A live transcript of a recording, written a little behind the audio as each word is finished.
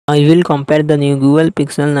I will compare the new Google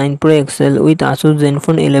Pixel 9 Pro XL with Asus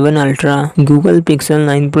Zenfone 11 Ultra. Google Pixel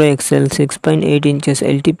 9 Pro XL 6.8 inches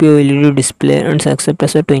LTPO LED display and success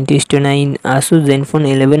ratio 20:9. Asus Zenfone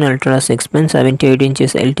 11 Ultra 6.78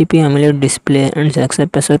 inches LTPO AMOLED display and success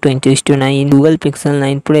ratio 20:9. Google Pixel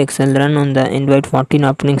 9 Pro XL run on the Android 14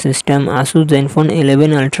 operating system. Asus Zenfone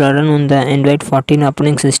 11 Ultra run on the Android 14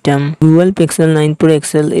 operating system. Google Pixel 9 Pro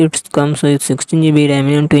XL it comes with 16GB RAM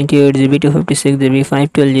and 28GB to 56GB,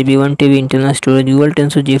 512GB, 1TB internal storage, Dual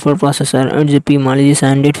Tensor G4 processor, 8GB Mali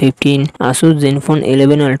 715. Asus Zenfone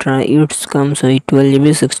 11 Ultra it comes with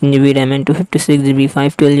 12GB, 16GB RAM and 256GB,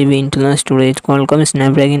 512GB internal storage, Qualcomm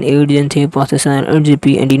Snapdragon 8 Gen 3 processor,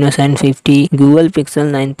 8GB Adreno 750. Google Pixel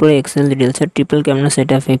 9 Pro XL real set triple camera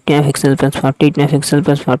setup 50MP plus 48MP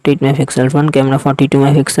plus 48MP, front camera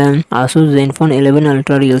 42MP. Asus Zenfone 11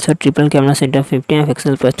 Ultra real set triple camera setup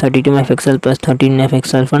 50MP plus 32MP plus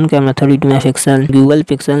 13MP, front camera 32MP. Google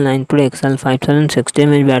Pixel 9 Pro XL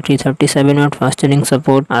 5060mAh battery, 37W fast charging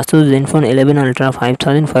support. Asus Zenfone 11 Ultra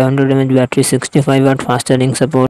 5500mAh battery, 65W fast charging support.